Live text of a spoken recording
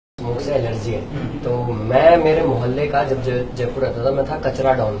से एलर्जी है। तो मैं मेरे मोहल्ले का जब जयपुर रहता था मैं था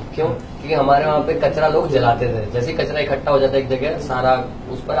कचरा डाउन। क्यों? क्योंकि हमारे वहाँ पे कचरा लोग जलाते थे। जैसे कचरा इकट्ठा हो जाता एक जगह, सारा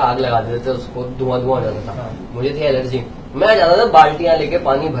उस पर आग लगा देते थे, उसको धुआं हो जाता था। मुझे थी एलर्जी। मैं जाता था बाल्टियां लेके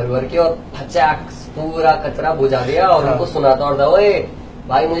पानी भर भर के और फचाक पूरा कचरा बुझा दिया और उनको सुनाता और था, ओए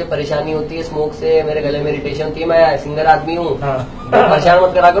भाई मुझे परेशानी होती है स्मोक से, मेरे गले में इरिटेशन होती है, मैं सिंगर आदमी हूँ, परेशान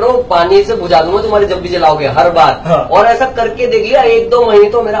मत करा करो, पानी से बुझा दूंगा तुम्हारे जब भी जलाओगे हर बार। और ऐसा करके देख लिया 1-2 महीने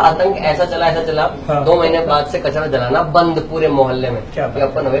तो मेरा आतंक ऐसा चला। 2 महीने बाद से कचरा जलाना बंद पूरे मोहल्ले में कि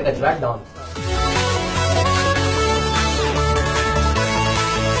अपन हुए कचरा down.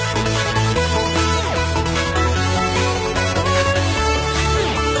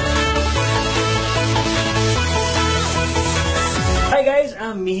 Hi guys,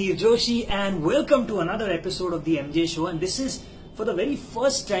 I'm Mohit Joshi and welcome to another episode of the MJsow, and this is for the very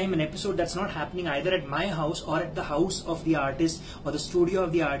first time an episode that's not happening either at my house or at the house of the artist or the studio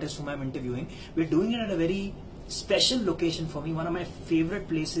of the artist whom I'm interviewing. We're doing it at a very special location for me, one of my favorite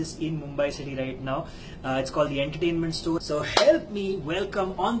places in Mumbai city right now. It's called the Entertainment Store. So help me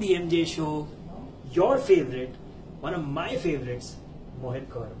welcome on the MJsow your favorite, one of my favorites, Mohit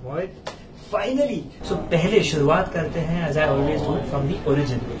Gaur. Mohit, finally. सो पहले शुरुआत करते हैं as I always do from the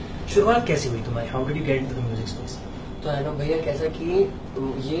origin. शुरुआत कैसी हुई तुम्हारी? How did you get into the music space? तो है ना भैया, कैसा कि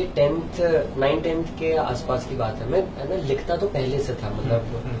ये 9th के आसपास की बात है। मैं है ना लिखता तो पहले से था, मतलब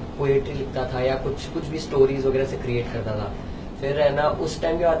पोएट्री लिखता था या कुछ भी स्टोरीज वगैरह से क्रिएट करता था। फिर है ना उस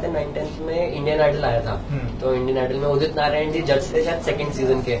टाइम के बात है 9th में इंडियन आइडल आया था। तो इंडियन आइडल में उदित नारायण जी जज थे शायद 2nd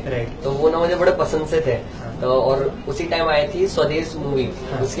सीजन के। तो वो ना मुझे बड़े पसंद से थे। तो और उसी टाइम आई थी स्वदेश मूवी,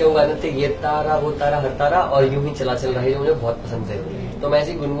 उसके वो गाने थे ये तारा वो तारा हर तारा और यूं ही चला चल रहा है, जो मुझे बहुत पसंद थे। तो मैं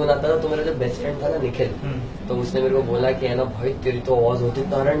ऐसे गुनगुनाता था। तो मेरा जो बेस्ट फ्रेंड था ना निखिल, तो उसने मेरे को बोला कि है ना भाई तेरी तो आवाज उदित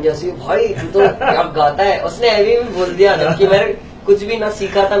नारायण जैसी, भाई तू तो क्या गाता है। उसने अभी भी बोल दिया, जबकि मैंने कुछ भी ना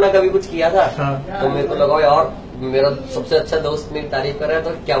सीखा था ना कभी कुछ किया था। तो मेरे को लगा यार मेरा सबसे अच्छा दोस्त मेरी तारीफ कर रहा है, तो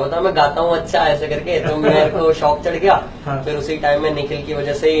क्या बता मैं गाता हूँ अच्छा ऐसे करके। तो मेरे को शौक चढ़ गया। फिर उसी टाइम में निखिल की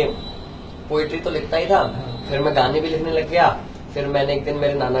वजह से पोइट्री तो लिखता ही था, फिर मैं गाने भी लिखने लग गया। फिर मैंने एक दिन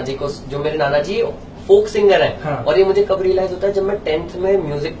मेरे नाना जी को, जो मेरे नाना जी फोक सिंगर है, और ये मुझे कब रियलाइज होता है जब मैं 10th में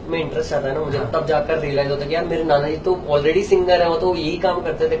म्यूजिक में इंटरेस्ट आता है ना मुझे, तब जाकर रियलाइज होता है कि यार मेरे नाना जी तो ऑलरेडी सिंगर है, वो तो यही काम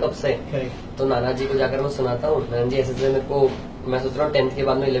करते थे कब से। तो नाना जी को जाकर मैं सुनाता हूँ, नाना जी ऐसे मेरे को, मैं सोच रहा हूँ 10th के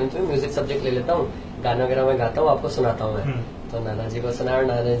बाद में 11th में म्यूजिक सब्जेक्ट ले लेता हूँ, गाना वगैरह मैं गाता हूँ, आपको सुनाता हूँ मैं। तो नाना जी को सुना और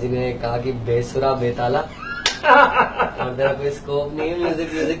नाना जी ने कहा कि बेसुरा बेताला और तेरा कोई स्कोप नहीं है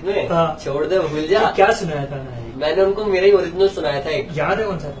म्यूजिक में, छोड़ दे भूल जा। क्या सुनाया था? मैंने उनको मेरा ही ओरिजिनल सुनाया था एक। याद है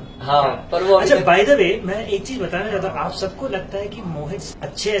कौन सा था? हाँ, पर वो अच्छा बाय द वे मैं एक चीज बताना चाहता हूँ। आप सबको लगता है कि मोहित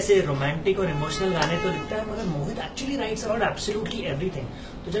अच्छे ऐसे रोमांटिक और इमोशनल गाने तो लिखता है, मगर मोहित actually writes about absolutely everything.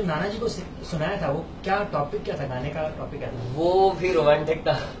 तो जब नाना जी को सुनाया था, वो क्या टॉपिक क्या था? गाने का टॉपिक क्या था? वो भी रोमांटिक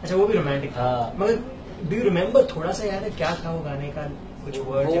था। अच्छा वो भी रोमांटिक था, मगर डू यू रिमेम्बर, थोड़ा सा याद है क्या था वो गाने का? कुछ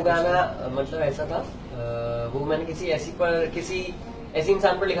वर्ड? वो गाना मतलब ऐसा था, वो मैंने किसी ऐसी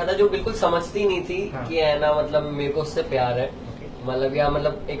इंसान पर लिखा था जो बिल्कुल समझती नहीं थी कि है ना मतलब मेरे को उससे प्यार है, मतलब या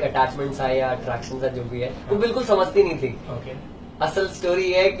मतलब एक अटैचमेंट सा या अट्रैक्शन सा जो भी है, वो बिल्कुल समझती नहीं थी। असल स्टोरी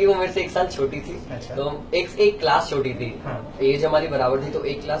ये है कि वो मेरे से 1 साल छोटी थी। अच्छा। तो एक क्लास छोटी थी। एज हमारी बराबर थी, तो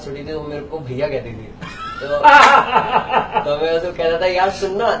 1 क्लास छोटी थी, तो मेरे को भैया कहती थी। तो मैं उसको कहता था यार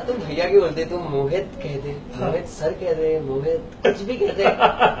सुनना, तुम भैया क्यों बोलते, तुम मोहित कह दे, मोहित सर कह दे, मोहित कुछ भी कहते,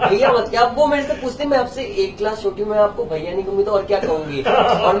 भैया मत क्या। अब वो मेरे से पूछते मैं आपसे 1 क्लास छोटी, मैं आपको भैया नहीं कहूंगी तो और क्या कहूंगी।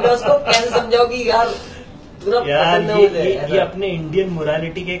 और मैं उसको कैसे समझाऊंगी यार यार ये अपने इंडियन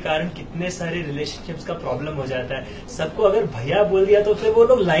मोरालिटी के कारण कितने सारे रिलेशनशिप्स का प्रॉब्लम हो जाता है। सबको अगर भैया बोल दिया तो फिर वो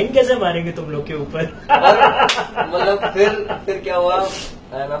लोग लाइन कैसे मारेंगे तुम लोग के ऊपर? मतलब फिर क्या हुआ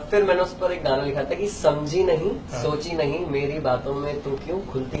है ना, फिर मैंने उस पर एक गाना लिखा था कि समझी नहीं सोची नहीं मेरी बातों में तू क्यों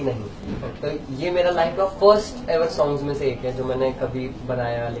खुलती नहीं। तो ये मेरा लाइफ का फर्स्ट एवर सॉन्ग्स में से एक है जो मैंने कभी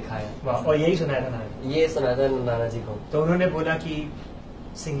बनाया लिखाया। और यही सुनाया था नाना? ये सुनाया था नाना जी को। तो उन्होंने बोला कि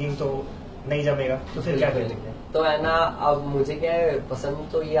सिंगिंग तो नहीं जमेगा, तो फिर क्या करेंगे? तो है ना अब मुझे क्या है, पसंद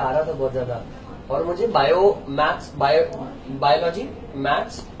तो ये आ रहा था बहुत ज्यादा, और मुझे बायोलॉजी,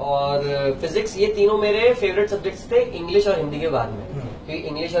 मैथ्स और फिजिक्स, ये तीनों मेरे फेवरेट सब्जेक्ट्स थे इंग्लिश और हिंदी के बाद में। क्योंकि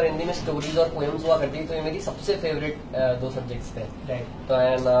इंग्लिश और हिंदी में स्टोरीज और पोएम्स हुआ करती थी, तो ये मेरी सबसे फेवरेट 2 सब्जेक्ट्स थे। तो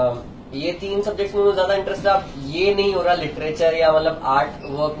है ना ये 3 सब्जेक्ट्स में ज्यादा इंटरेस्ट है। अब ये नहीं हो रहा लिटरेचर या मतलब आर्ट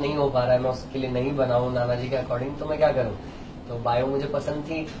वर्क नहीं हो पा रहा है, मैं उसके लिए नहीं बनाऊं नाना जी के अकॉर्डिंग, तो मैं क्या करूं। तो बायो मुझे पसंद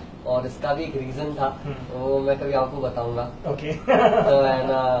थी, और इसका भी एक रीजन था, वो मैं कभी आपको बताऊंगा। ओके। तो है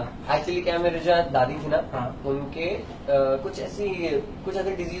ना, एक्चुअली क्या मेरे जो दादी थी ना, हाँ। उनके कुछ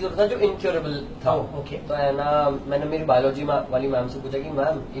ऐसे डिजीज होता था जो इनक्योरेबल था। ओके। तो है ना, मैंने मेरी बायोलॉजी वाली मैम से पूछा कि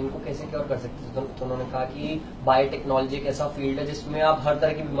मैम इनको कैसे क्योर कर सकते थे, तो उन्होंने कहा कि बायोटेक्नोलॉजी एक ऐसा फील्ड है जिसमें आप हर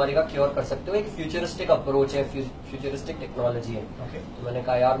तरह की बीमारी का क्योर कर सकते हो, एक फ्यूचरिस्टिक अप्रोच है, फ्यूचरिस्टिक टेक्नोलॉजी है। तो मैंने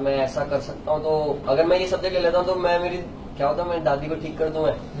कहा यार मैं ऐसा कर सकता हूँ, तो अगर मैं ये सब्जेक्ट ले लेता हूँ तो मैं मेरी क्या होता है, मेरी दादी को ठीक कर दूं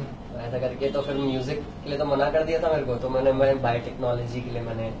मैं, ऐसा करके। तो फिर म्यूजिक के लिए तो मना कर दिया था मेरे को, तो मैं बायोटेक्नोलॉजी के लिए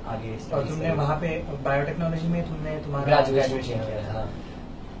मैंने आगे। और तुमने वहाँ पे बायोटेक्नोलॉजी में तुमने तुम्हारा ग्रेजुएशन किया? हाँ।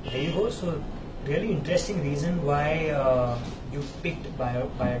 There you go. So really interesting reason why you picked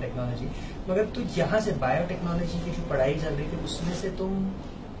biotechnology. मगर तो यहाँ से बायोटेक्नोलॉजी की जो पढ़ाई चल रही थी उसमें से तुम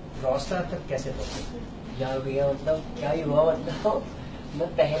रॉस्टार तक कैसे पहुंचे? यार भैया मतलब क्या ही हुआ, मतलब मैं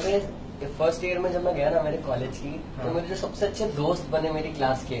पहले फर्स्ट ईयर में जब मैं गया ना मेरे कॉलेज की, तो मेरे जो सबसे अच्छे दोस्त बने मेरी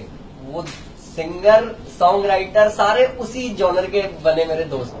क्लास के, वो सिंगर सॉन्ग राइटर सारे उसी जॉनर के बने मेरे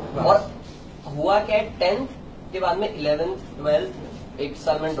दोस्त। और हुआ क्या, 10th के बाद में 11th 12th एक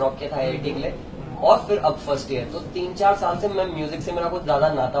साल में ड्रॉप किया था IIT के लिए, और फिर अब फर्स्ट ईयर। तो 3-4 साल से मैं म्यूजिक से मेरा कुछ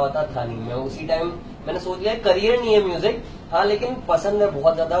ज्यादा नाता वाता था नहीं। मैं उसी टाइम मैंने सोच लिया करियर नहीं है म्यूजिक, हाँ लेकिन पसंद है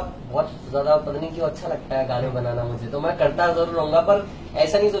बहुत ज्यादा पता नहीं क्यों अच्छा लगता है गाने बनाना मुझे, तो मैं करता जरूर रहूंगा, पर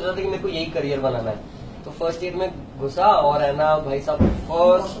ऐसा नहीं सोच रहा था कि मेरे को यही करियर बनाना है। तो फर्स्ट ईयर में घुसा, और है ना भाई साहब,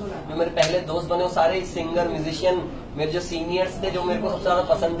 फर्स्ट जो मेरे पहले दोस्त बने वो सारे सिंगर म्यूजिशियन, मेरे जो सीनियर्स थे जो मेरे को सबसे ज्यादा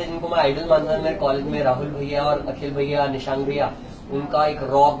पसंद थे, जिनको मैं आइडल मानता था मेरे कॉलेज में, राहुल भैया और अखिल भैया, निशांक भैया, उनका एक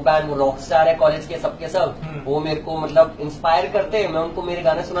रॉक बैंड, वो रॉक स्टार है कॉलेज के सबके सब, वो मेरे को मतलब इंस्पायर करते। मैं उनको मेरे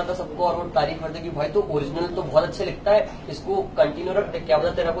गाने सुनाता सबको, और वो तारीफ करते कि भाई तो ओरिजिनल तो बहुत अच्छे लिखता है, इसको कंटिन्यू रख, क्या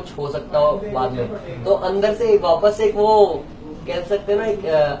पता तेरा कुछ हो सकता हो बाद में। तो अंदर से वापस एक वो कह सकते हैं ना, एक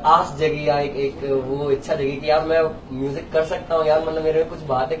आस जगी, या एक वो इच्छा जगी कि यार मैं म्यूजिक कर सकता हूँ यार, मतलब मेरे में कुछ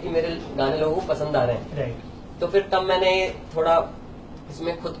बात है कि मेरे गाने लोगों को पसंद आ रहे हैं। तो फिर तब मैंने थोड़ा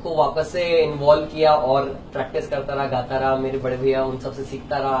इसमें खुद को वापस से इन्वॉल्व किया और प्रैक्टिस करता रहा, गाता रहा, मेरे बड़े भैया उन सबसे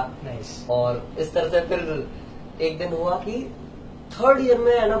सीखता रहा। और इस तरह से फिर एक दिन हुआ कि थर्ड ईयर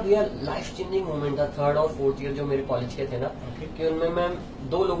में है ना भैया, लाइफ चेंजिंग मोमेंट था। थर्ड और फोर्थ ईयर जो मेरे कॉलेज के थे ना, कि उनमें मैं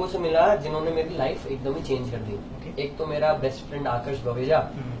 2 लोगों से मिला जिन्होंने मेरी लाइफ एकदम ही चेंज कर दी। एक तो मेरा बेस्ट फ्रेंड आकाश बवेजा,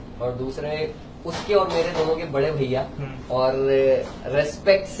 और दूसरे उसके और मेरे दोनों के बड़े भैया, और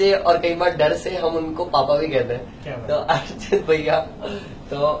रेस्पेक्ट से और कई बार डर से हम उनको पापा भी कहते हैं, तो अर्चित भैया,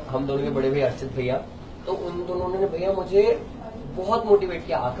 तो हम दोनों के बड़े भैया अर्चित भैया, तो उन दोनों ने भैया मुझे बहुत मोटिवेट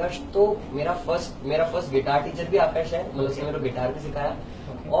किया। आकाश तो मेरा फर्स्ट गिटार टीचर भी आकाश है, मतलब उसने मेरे को गिटार भी सिखाया,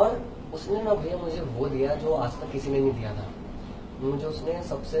 और उसने ना भैया मुझे वो दिया जो आज तक किसी ने नहीं दिया था मुझे। उसने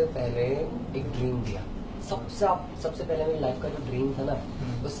सबसे पहले एक ड्रीम दिया, सबसे पहले मेरी लाइफ का जो ड्रीम था ना,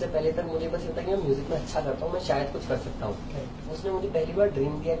 उससे पहले तक मुझे बस ये था कि मैं म्यूजिक में अच्छा करता हूँ, मैं शायद कुछ कर सकता हूँ। उसने मुझे पहली बार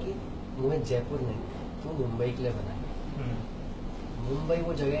ड्रीम दिया कि मुझे जयपुर नहीं, तू मुंबई के लिए बनाए। मुंबई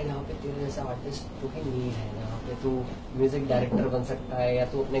वो जगह है जहाँ पे तेरे जैसा आर्टिस्ट की नीड है, जहाँ पे तू म्यूजिक डायरेक्टर बन सकता है, या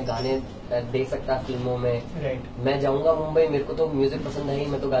तू अपने गाने दे सकता है फिल्मों में। मैं जाऊंगा मुंबई, मेरे को तो म्यूजिक पसंद है ही,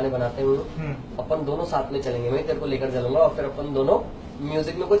 मैं तो गाने बनाते हूँ, अपन दोनों साथ में चलेंगे, मैं तेरे को लेकर चलूंगा, और फिर अपन दोनों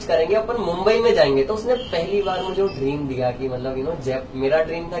म्यूजिक में कुछ करेंगे, अपन मुंबई में जाएंगे। तो उसने पहली बार मुझे वो ड्रीम दिया कि मतलब मेरा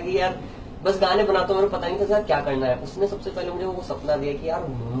ड्रीम था कि यार बस गाने बनाता हूँ, मेरे को पता नहीं था क्या करना है। उसने सबसे पहले मुझे वो सपना दिया कि यार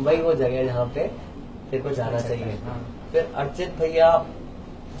मुंबई वो जगह है जहाँ पे तेरे को जाना चाहिए। फिर अर्चित भैया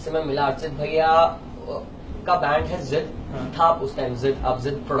से मैं मिला, अर्चित भैया का बैंड है जिद, था उस टाइम जिद, अब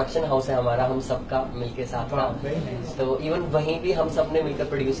जिद प्रोडक्शन हाउस है हमारा, हम सबका मिलके साथ था। तो इवन वहीं भी हम सब ने मिलकर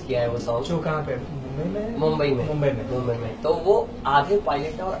प्रोड्यूस किया है वो सॉन्ग। जो कहाँ पे? मुंबई में। तो वो आधे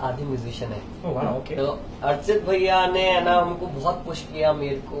पायलट है और आधे म्यूजिशियन है। तो अर्चित भैया ने है ना हमको बहुत पुश किया,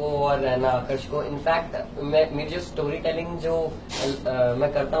 मेरे को और है ना आकर्ष को। इनफैक्ट मेरी जो स्टोरी टेलिंग जो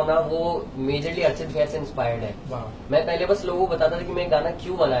मैं करता हूँ ना, वो मेजरली अर्चित भैया से इंस्पायर्ड है। मैं पहले बस लोगों को बताता था कि मैं गाना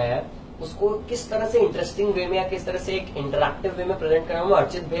क्यों बनाया है, उसको किस तरह से इंटरेस्टिंग वे में या किस तरह से एक इंटरैक्टिव वे में प्रेजेंट करना, मैं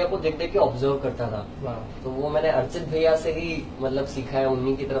अर्चित भैया को देख देख के ऑब्जर्व करता था। तो वो मैंने अर्चित भैया से ही मतलब सीखा है,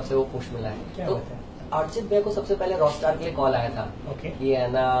 उन्हीं की तरफ से वो पुश मिला है। तो अर्चित भैया को सबसे पहले रॉकस्टार के लिए कॉल आया था कि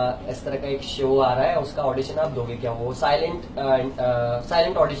है ना इस तरह का एक शो आ रहा है, उसका ऑडिशन आप दोगे क्या। वो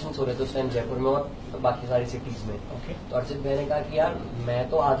साइलेंट ऑडिशन हो रहे थे उस टाइम जयपुर में और बाकी सारी सिटीज में। तो अर्चित भैया ने कहा कि यार मैं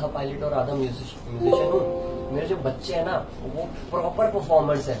तो आधा पायलट और आधा म्यूजिशियन हूँ, मेरे जो बच्चे हैं ना वो प्रॉपर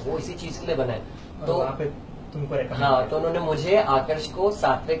परफॉर्मर्स है, वो इसी चीज के लिए बने। तो तुमको हाँ, तो उन्होंने मुझे, आकर्ष को,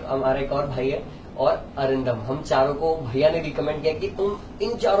 सात्विक हमारा एक और भाई है, और अरिंदम, हम चारों को भैया ने रिकमेंड किया कि तुम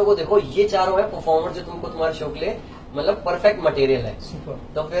इन चारों को देखो, ये चारों है परफॉर्मर जो तुमको तुम्हारे शो के लिए मतलब परफेक्ट मटेरियल है।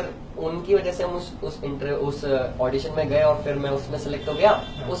 तो फिर उनकी वजह से हम उस ऑडिशन में गए, और फिर मैं उसमें सेलेक्ट हो गया।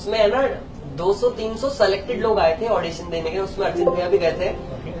 उसमें है ना 200-300 सेलेक्टेड लोग आए थे ऑडिशन देने के, उसमें अर्चित भैया भी गए थे।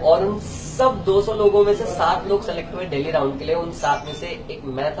 और उन सब 200 लोगों में से 7 लोग सेलेक्ट हुए दिल्ली राउंड के लिए। उन 7 में से एक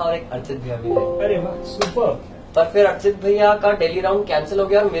मैं था और एक अर्चित भैया भी थे। अरे वाह, सुपर। पर फिर अर्चित भैया का दिल्ली राउंड कैंसिल हो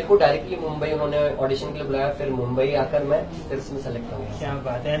गया और मेरे को डायरेक्टली मुंबई उन्होंने ऑडिशन के लिए बुलाया। फिर मुंबई आकर मैं फिर उसमें सेलेक्ट हो गया। क्या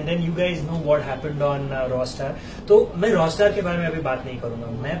बात है। And then you guys know what happened on रॉस्टार। तो मैं रॉस्टार के बारे में अभी बात नहीं करूंगा,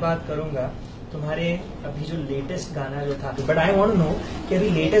 मैं बात करूंगा तुम्हारे अभी जो लेटेस्ट गाना जो था। But I want to know कि अभी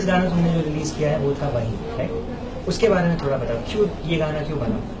लेटेस्ट गाना तुमने जो रिलीज किया है वो था वही, राइट? उसके बारे में थोड़ा बताओ, क्यों ये गाना क्यों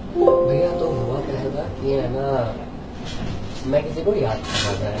बना? भैया तो हुआ क्या था कि है ना, मैं किसी को याद कर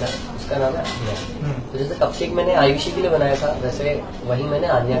रहा था, है ना, उसका नाम है आन्या। तो जैसे कपकेक मैंने आयुषी के लिए बनाया था, वैसे वही मैंने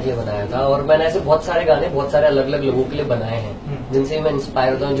आन्या के लिए बनाया था। और मैंने ऐसे बहुत सारे गाने बहुत सारे अलग अलग लोगों के लिए बनाए हैं जिनसे मैं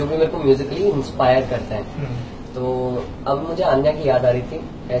इंस्पायर होता हूँ, जो भी मेरे को म्यूजिकली इंस्पायर करते हैं। तो अब मुझे आन्या की याद आ रही थी,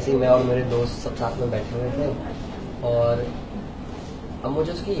 ऐसे ही मैं और मेरे दोस्त सब साथ में बैठे हुए थे और अब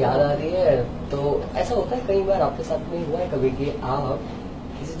मुझे उसकी याद आ रही है। तो ऐसा होता है कई बार, आपके साथ में हुआ है कभी कि आप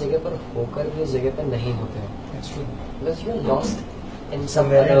किसी जगह पर होकर भी उस जगह पर नहीं होते हैं, because you are lost in some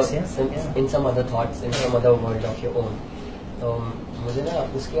other thoughts, in some other world of your own. तो मुझे ना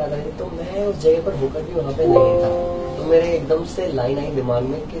उसकी याद आई, तो मैं उस जगह पर होकर भी वहाँ पे नहीं था। तो मेरे एकदम से लाइन आई दिमाग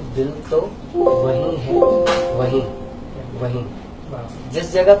में कि दिल तो वही है, वही वही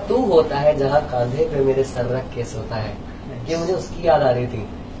जिस जगह तू होता है, जहाँ कांधे पे मेरे सर रख के सोता है। ये मुझे उसकी याद आ रही थी।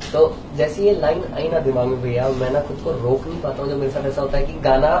 तो जैसे ये लाइन आई ना दिमाग में भैया, मैं ना खुद को रोक नहीं पाता हूँ। जब मेरे साथ ऐसा होता है कि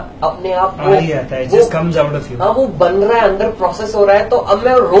गाना अपने आप आ ही आता है, just comes out of you। हाँ, वो बन रहा है, अंदर प्रोसेस हो रहा है, तो अब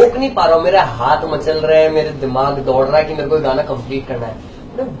मैं रोक नहीं पा रहा हूँ। मेरे हाथ मचल रहे हैं, मेरे दिमाग दौड़ रहा है कि मेरे को गाना कंप्लीट करना है।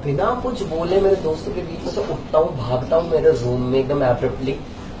 मैं बिना कुछ बोले मेरे दोस्तों के बीच में से उठता हूँ, भागता हूँ मेरे रूम में एकदम एब्रप्टली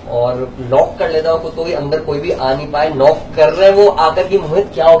और लॉक कर लेता हूँ। तो अंदर कोई भी आ नहीं पाए, नॉक कर रहे हैं वो आकर कि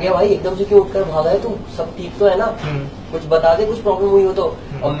मोहित क्या हो गया भाई, एकदम से क्यों उठकर भागा है तू, सब ठीक तो है ना, कुछ बता दे, कुछ प्रॉब्लम हुई हो तो।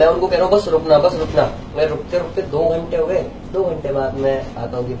 और मैं उनको कह रहा हूँ बस रुकना, बस रुकना। मैं रुकते रुकते 2 घंटे हो गए। 2 घंटे बाद मैं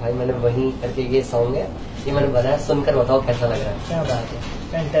आता हूँ कि भाई मैंने वही करके ये सॉन्ग है, ये मैंने बनाया, सुनकर बताओ कैसा लग रहा है। क्या बात है,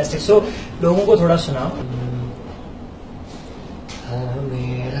 फैंटास्टिक। सो लोगों को थोड़ा सुनाओ। हाँ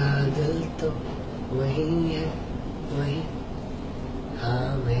मेरा दिल तो वही है, वही,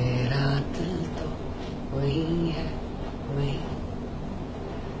 हाँ मेरा दिल तो वही है, वही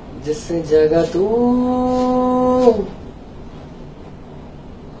जिस जगह तू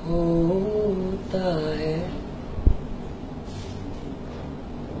होता है,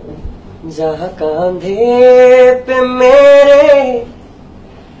 जहाँ कांधे पे मेरे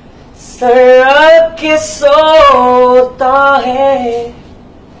सर के सोता है।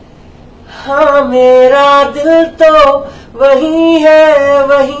 हाँ मेरा दिल तो वही है,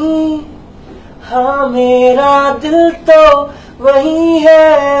 वही, हाँ मेरा दिल तो वही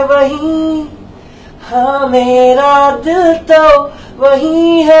है, वही, हाँ मेरा दिल तो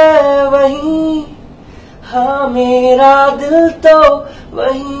वही है, वही, हाँ मेरा दिल तो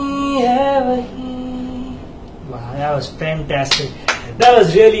वही है, वही। Wow, that was fantastic. That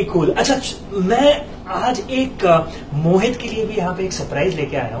was really cool. अच्छा, मैं आज एक मोहित के लिए भी यहाँ पे एक सरप्राइज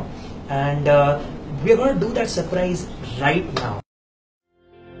लेके आया हूँ and we are going to do that surprise right now.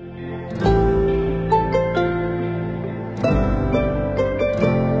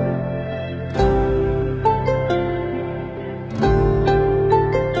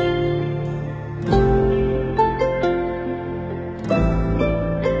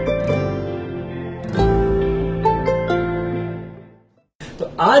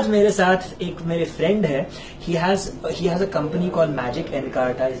 आज मेरे साथ एक मेरे फ्रेंड है, he has a company called Magic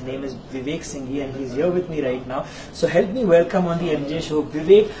Encarta. His name is Vivek Singh and he's here with me right now. So help me welcome on the MJ show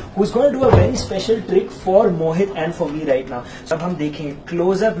Vivek, who's going to do a very special trick for Mohit and for me right now. So अब हम देखेंगे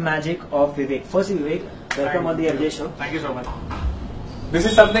close up magic of Vivek. Firstly Vivek, welcome on the MJ show. Thank you so much. This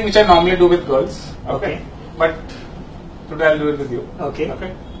is something which I normally do with girls. Okay. But today I'll do it with you. Okay.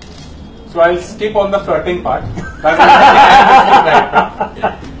 Okay. So I'll skip on the flirting part. That's right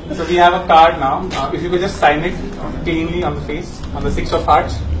now. So we have a card now. If you could just sign it cleanly on the face, on the 6 of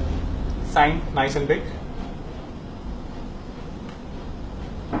hearts. Sign nice and big.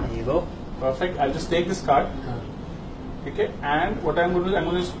 There you go. Perfect. I'll just take this card. Okay. And what I'm going to do, I'm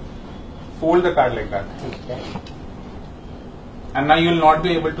going to just fold the card like that. Okay. And now you will not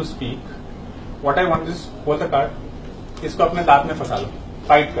be able to speak. What I want is hold the card. इसको अपने दांत में फंसा लो,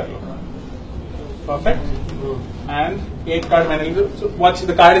 tight कर लो. Perfect. And एक card मैंने ली. So watch,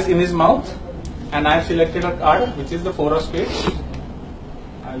 the card is in his mouth, and I have selected a card which is the 4 of spades.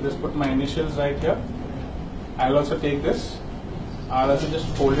 I'll just put my initials right here. I'll also take this. I'll also just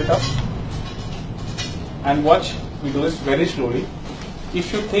fold it up. And watch, we do this very slowly.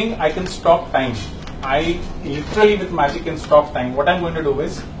 If you think I can stop time, I literally with magic can stop time. What I'm going to do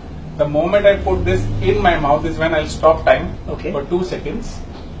is, the moment I put this in my mouth is when I'll stop time for 2 seconds.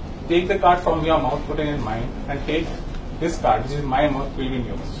 take the card from your mouth, put it in mine, and take this card, which is my mouth, will be in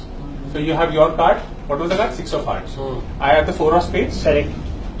yours. So you have your card. What was the card? 6 of hearts. I have the 4 of spades. Correct.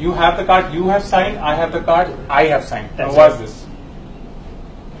 You have the card you have signed. I have the card I have signed. That's Now what's this?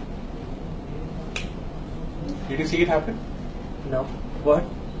 Did you see it happen? No. What?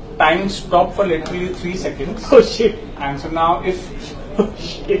 Time stopped for literally 3 seconds. Oh shit. And so now if Oh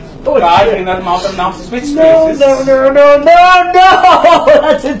shit. Oh card shit. in our mouth and now switch No, places. no.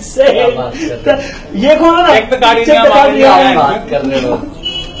 That's insane. ये खोलो ना. Check the card in Check your the card mouth. in your क्या hand. बात कर रहे हो?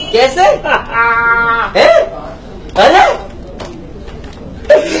 कैसे? हैं? अरे?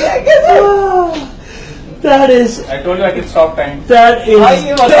 That is. I told you I could stop time. That is भाई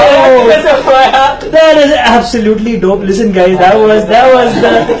ये बताओ dope. कैसे हुआ यार? That is absolutely dope. Listen, guys, that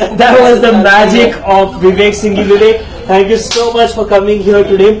was the magic of Vivek Singh. Vivek, thank you so much for coming here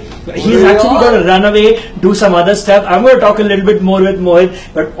today. He's actually going to run away, do some other stuff. I'm going to talk a little bit more with Mohit.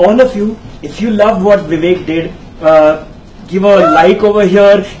 But all of you, if you loved what Vivek did, give a like over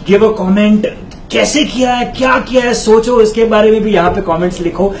here, give a comment. कैसे किया है, क्या किया है, सोचो इसके बारे में भी यहाँ पे कमेंट्स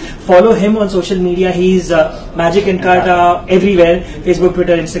लिखो. Follow him on social media. He is magic इनकार्टा everywhere. Facebook,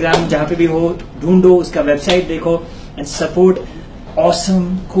 Twitter, Instagram, जहाँ पे भी हो ढूंढो. उसका वेबसाइट देखो and support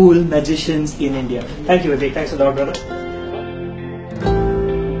awesome, cool magicians in India. Thank you, Vivek. Thanks a lot, brother.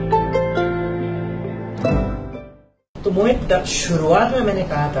 तो मोहित, शुरुआत में मैंने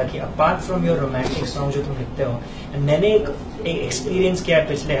कहा था कि apart from your romantic song जो तुम लिखते हो, मैंने एक एक्सपीरियंस किया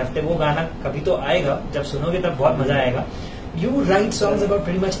पिछले हफ्ते. वो गाना कभी तो आएगा, जब सुनोगे तब बहुत मजा आएगा. You right songs about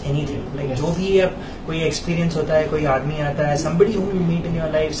pretty much anything. Like जो भी अब कोई एक्सपीरियंस होता है, कोई आदमी आता है, somebody whom you meet in your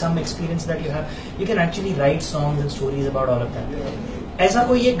life, some experience that you have, you can actually write songs and stories about all of that. ऐसा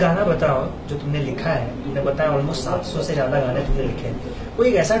कोई एक गाना बताओ जो तुमने लिखा है. तुमने बताया ऑलमोस्ट 700 से ज्यादा गाने तुमने लिखे हैं. कोई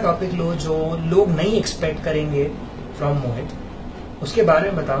एक ऐसा टॉपिक लो जो लोग नहीं एक्सपेक्ट करेंगे फ्रॉम मोहित, उसके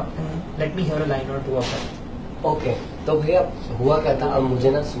बारे में बताओ. Let me here a line और टू ऑफ दैट. ओके, तो भैया हुआ क्या था, अब मुझे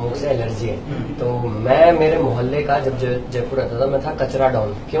ना स्मोक से एलर्जी है. तो मैं मेरे मोहल्ले का जब जयपुर रहता था, मैं था कचरा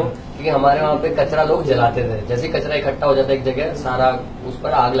डाउन. क्यों? क्योंकि हमारे वहाँ पे कचरा लोग जलाते थे. जैसे ही कचरा इकट्ठा हो जाता एक जगह, सारा उस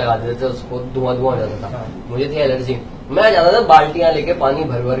पर आग लगा देते थे, उसको धुआं हो जाता था. मुझे थी एलर्जी. मैं जाता था बाल्टियां लेके पानी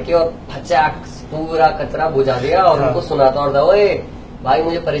भर भर के और फचाक पूरा कचरा बुझा दिया और उनको सुनाता और था, ओए भाई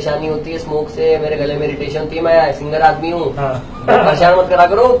मुझे परेशानी होती है स्मोक से, मेरे गले में इरिटेशन होती है, मैं सिंगर आदमी हूँ, परेशान मत करा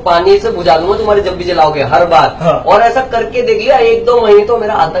करो, पानी से बुझा दूंगा तुम्हारे जब भी जलाओगे हर बार. और ऐसा करके देख लिया. 1-2 महीने तो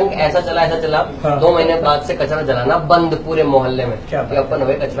मेरा आतंक ऐसा चला 2 महीने बाद से कचरा जलाना बंद पूरे मोहल्ले में. अपन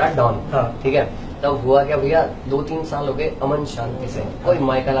हुए कचरा डाउन. ठीक है. तब हुआ क्या भैया, 2-3 साल हो गए अमन शांति से, कोई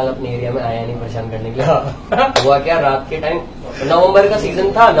माइका लाल अपने एरिया में आया नहीं परेशान करने के लिए. हुआ क्या, रात के टाइम, नवंबर का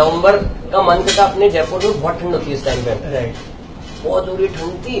सीजन था, नवंबर का मंथ था. अपने जयपुर में बहुत ठंड होती है इस टाइम पे, बहुत बुरी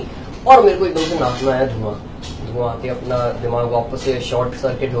ठंड थी. और मेरे को एकदम से नाक में आया धुआं आके अपना दिमाग वापस से शॉर्ट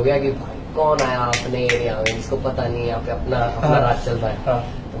सर्किट हो गया कि भाई कौन आया अपने एरिया में, जिसको पता नहीं है यहाँ पे अपना राज चल रहा है.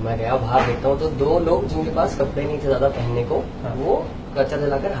 तो मैं गया बाहर देखता हूँ तो 2 लोग जिनके पास कपड़े नहीं थे ज्यादा पहनने को, वो कचरा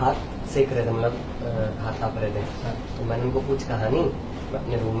जलाकर हाथ सेक रहे थे, मतलब हाथ ताप रहे थे. तो मैंने उनको कुछ कहा नहीं. मैं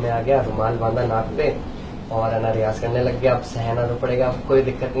अपने रूम में आ गया, रुमाल बांधा नाक पे और ना रियाज करने लग गया. अब सहना तो पड़ेगा, अब कोई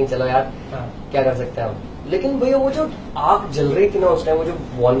दिक्कत नहीं, चलो यार क्या कर सकते हैं हम. लेकिन भैया वो जो आग जल रही थी ना उस टाइम, वो जो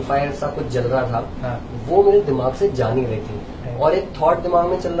बॉनफायर सा कुछ जल रहा था, वो मेरे दिमाग से जा नहीं रही थी. और एक थॉट दिमाग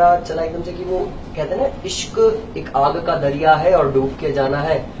में चला एकदम से कि वो कहते हैं ना, इश्क एक आग का दरिया है और डूब के जाना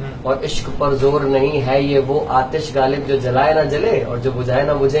है, और इश्क पर जोर नहीं है ये वो आतिश गालिब जो जलाए ना जले और जो बुझाए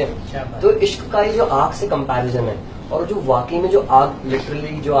ना बुझे. तो इश्क का ये जो आग से कंपैरिजन है और जो वाकई में जो आग,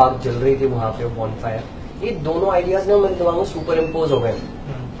 लिटरली जो आग जल रही थी वहां पे, वो बॉनफायर, ये दोनों आइडियाज ना मेरे दिमाग में सुपर इम्पोज हो गए.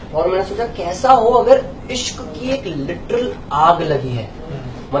 और मैंने सोचा कैसा हो अगर इश्क की एक लिटरल आग लगी है.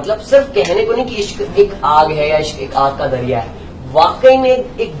 मतलब सिर्फ कहने को नहीं कि इश्क एक आग है या इश्क एक आग का दरिया है, वाकई में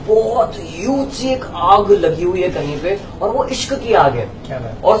एक बहुत ह्यूज सी एक आग लगी हुई है कहीं पे, और वो इश्क की आग है.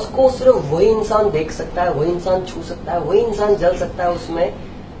 और उसको सिर्फ वही इंसान देख सकता है, वही इंसान छू सकता है, वही इंसान जल सकता है उसमें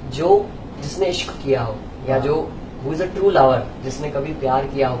जिसने इश्क किया हो, या जो who is a true lover, जिसने कभी प्यार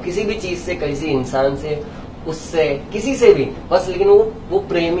किया हो किसी भी चीज से, किसी इंसान से, उससे, किसी से भी बस. लेकिन वो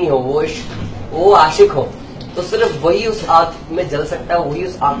प्रेमी हो, वो आशिक हो, तो सिर्फ वही उस आग में जल सकता है, वही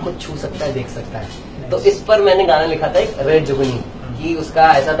उस आग को छू सकता है, देख सकता है. तो इस पर मैंने गाना लिखा था एक रे जुगनी, कि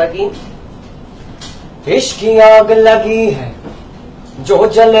उसका ऐसा था कि इश्क की आग लगी है जो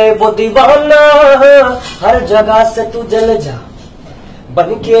जले वो दीवाना, हर जगह से तू जल जा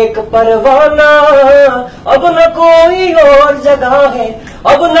बन के एक परवाना. अब न कोई और जगह है,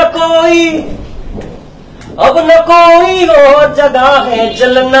 अब न कोई और जगह है,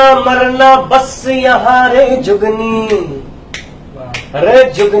 जलना मरना बस यहाँ रे जुगनी.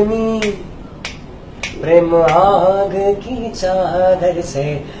 प्रेम आग की चादर से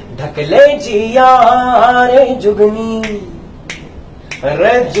ढकले जिया रे जुगनी,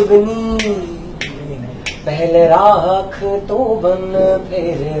 रे जुगनी, पहले राख तो बन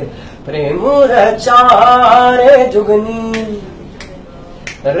फिर प्रेम रचा रे जुगनी,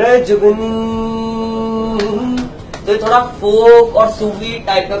 रे जुगनी। तो ये थोड़ा फोक और सूफी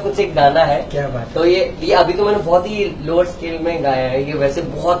टाइप का कुछ एक गाना है। क्या बात। तो ये अभी तो मैंने बहुत ही लोअर स्केल में गाया है, ये वैसे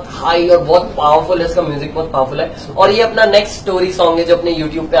बहुत हाई और बहुत पावरफुल है, इसका म्यूजिक बहुत पावरफुल है। और ये अपना नेक्स्ट स्टोरी सॉन्ग है जो अपने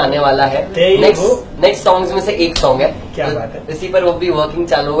यूट्यूब पे आने वाला है। नेक्स्ट सॉन्ग्स में से एक सॉन्ग है। क्या बात है। इसी पर वो भी वर्किंग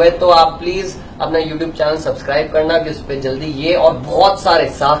चालू है, तो आप प्लीज अपना यूट्यूब चैनल सब्सक्राइब करना कि उस पर जल्दी ये और बहुत सारे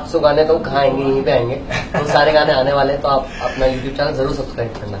 700 गाने तो कहाँ आएंगे, यहीं पे आएंगे, तो सारे गाने आने वाले हैं। तो आप अपना यूट्यूब चैनल जरूर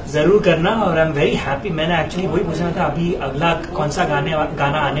सब्सक्राइब करना, जरूर करना। और आई एम वेरी हैप्पी, मैंने एक्चुअली वही पूछना था अभी अगला कौन सा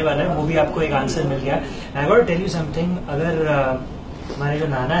गाना आने वाला है, वो भी आपको एक आंसर मिल गया। I got tell you something, अगर हमारे जो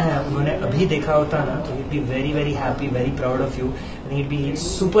नाना है उन्होंने अभी देखा होता ना तो he'd be very very happy, very proud of you, and he'd be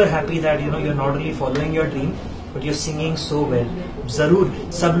super happy that you know you're not only following your dream but you're singing so well. जरूर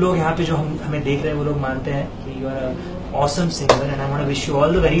सब लोग यहाँ पे जो हमें देख रहे हैं वो लोग मानते हैं कि you are an awesome singer and I want to wish you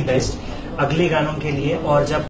all the very best अगले गानों के लिए। और जब